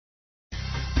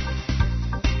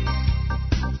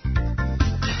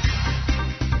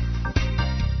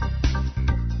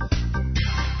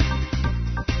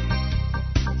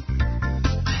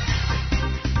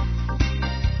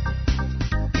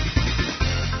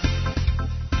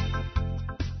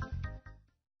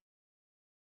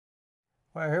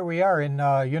Well, here we are in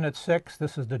Unit 6.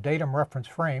 This is the datum reference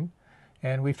frame.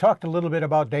 And we've talked a little bit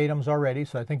about datums already,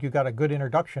 so I think you got a good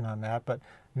introduction on that. But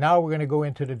now we're going to go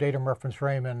into the datum reference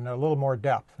frame in a little more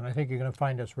depth, and I think you're going to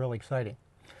find this really exciting.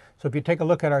 So if you take a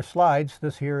look at our slides,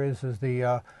 this here is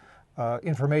the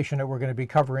information that we're going to be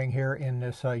covering here in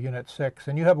this Unit 6.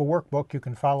 And you have a workbook you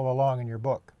can follow along in your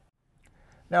book.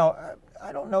 Now,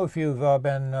 I don't know if you've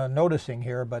been noticing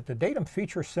here, but the datum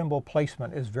feature symbol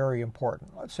placement is very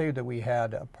important. Let's say that we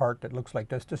had a part that looks like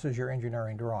this. This is your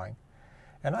engineering drawing.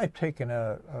 And I've taken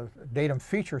a datum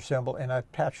feature symbol and I've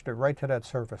attached it right to that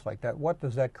surface like that. What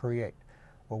does that create?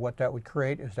 Well, what that would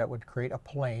create is that would create a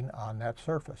plane on that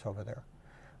surface over there.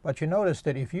 But you notice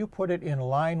that if you put it in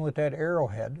line with that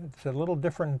arrowhead, it's a little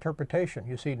different interpretation.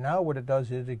 You see, now what it does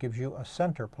is it gives you a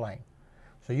center plane.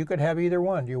 So you could have either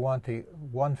one. Do you want the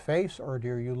one face, or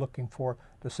are you looking for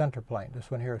the center plane? This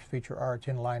one here is feature R. It's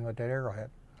in line with that arrowhead.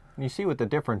 You see what the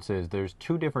difference is. There's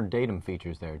two different datum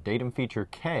features there. Datum feature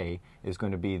K is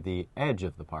going to be the edge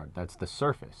of the part. That's the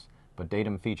surface. But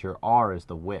datum feature R is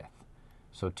the width.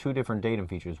 So two different datum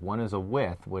features. One is a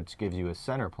width, which gives you a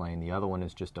center plane. The other one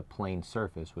is just a plane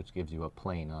surface, which gives you a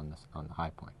plane on the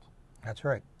high points. That's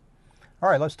right. All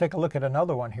right, let's take a look at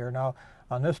another one here. Now,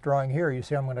 on this drawing here, you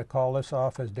see I'm going to call this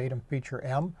off as datum feature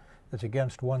M. It's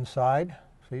against one side.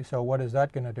 See, so what is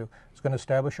that going to do? It's going to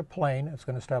establish a plane. It's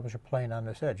going to establish a plane on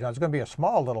this edge. Now, it's going to be a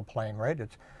small little plane, right?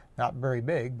 It's not very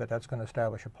big, but that's going to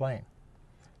establish a plane.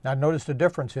 Now, notice the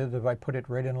difference is if I put it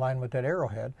right in line with that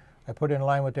arrowhead, I put it in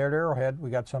line with that arrowhead,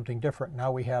 we got something different.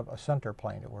 Now we have a center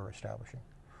plane that we're establishing.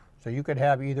 So you could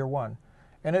have either one.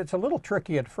 And it's a little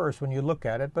tricky at first when you look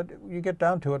at it, but you get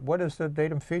down to it, what is the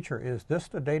datum feature? Is this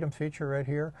the datum feature right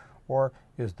here, or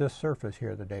is this surface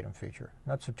here the datum feature?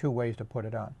 And that's the two ways to put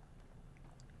it on.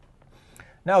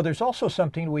 Now, there's also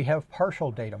something, we have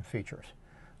partial datum features.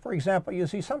 For example, you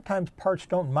see sometimes parts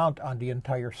don't mount on the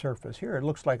entire surface. Here it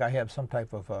looks like I have some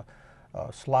type of a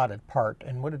slotted part,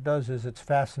 and what it does is it's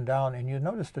fastened down, and you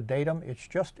notice the datum, it's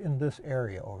just in this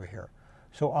area over here.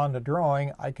 So on the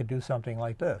drawing, I could do something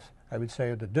like this. I would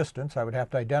say the distance, I would have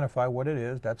to identify what it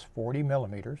is. That's 40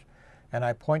 millimeters. And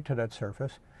I point to that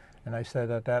surface, and I say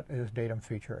that that is datum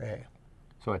feature A.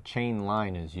 So a chain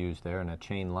line is used there, and a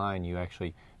chain line, you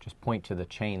actually just point to the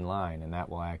chain line, and that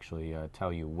will actually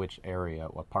tell you which area,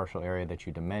 what partial area that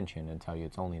you dimension, and tell you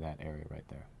it's only that area right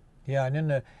there. Yeah, and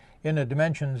in the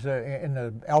dimensions, in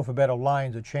the alphabet of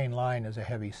lines, a chain line is a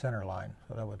heavy center line.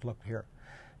 So that would look here.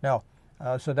 Now,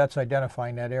 so that's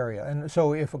identifying that area. And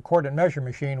so if a coordinate measure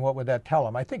machine, what would that tell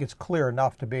them? I think it's clear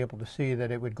enough to be able to see that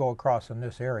it would go across in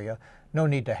this area. No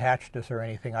need to hatch this or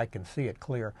anything. I can see it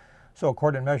clear. So a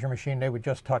coordinate measure machine, they would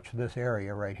just touch this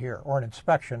area right here. Or an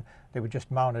inspection, they would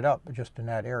just mount it up just in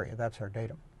that area. That's our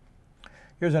datum.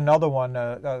 Here's another one,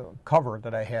 a cover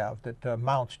that I have that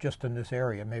mounts just in this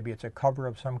area. Maybe it's a cover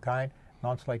of some kind,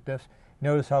 mounts like this.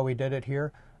 Notice how we did it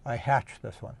here? I hatched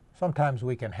this one. Sometimes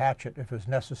we can hatch it if it's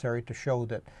necessary to show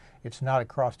that it's not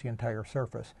across the entire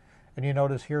surface. And you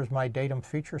notice here's my datum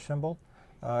feature symbol.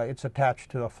 It's attached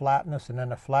to a flatness, and then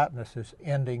the flatness is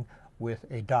ending with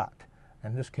a dot.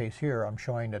 In this case here, I'm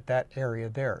showing that that area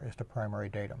there is the primary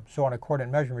datum. So on a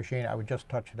coordinate measure machine, I would just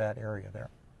touch that area there.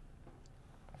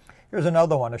 Here's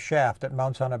another one, a shaft that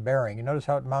mounts on a bearing. You notice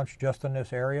how it mounts just in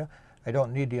this area? I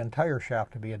don't need the entire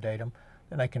shaft to be a datum.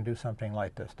 Then I can do something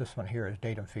like this. This one here is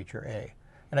datum feature A.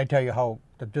 And I tell you how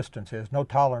the distance is. No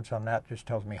tolerance on that, just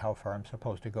tells me how far I'm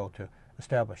supposed to go to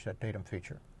establish that datum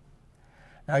feature.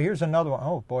 Now here's another one.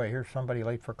 Oh boy, here's somebody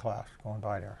late for class going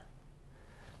by there.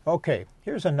 Okay,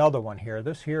 here's another one here.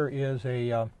 This here is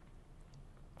a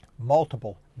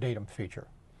multiple datum feature.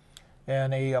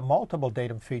 And a multiple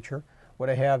datum feature, what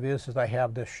I have is I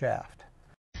have this shaft.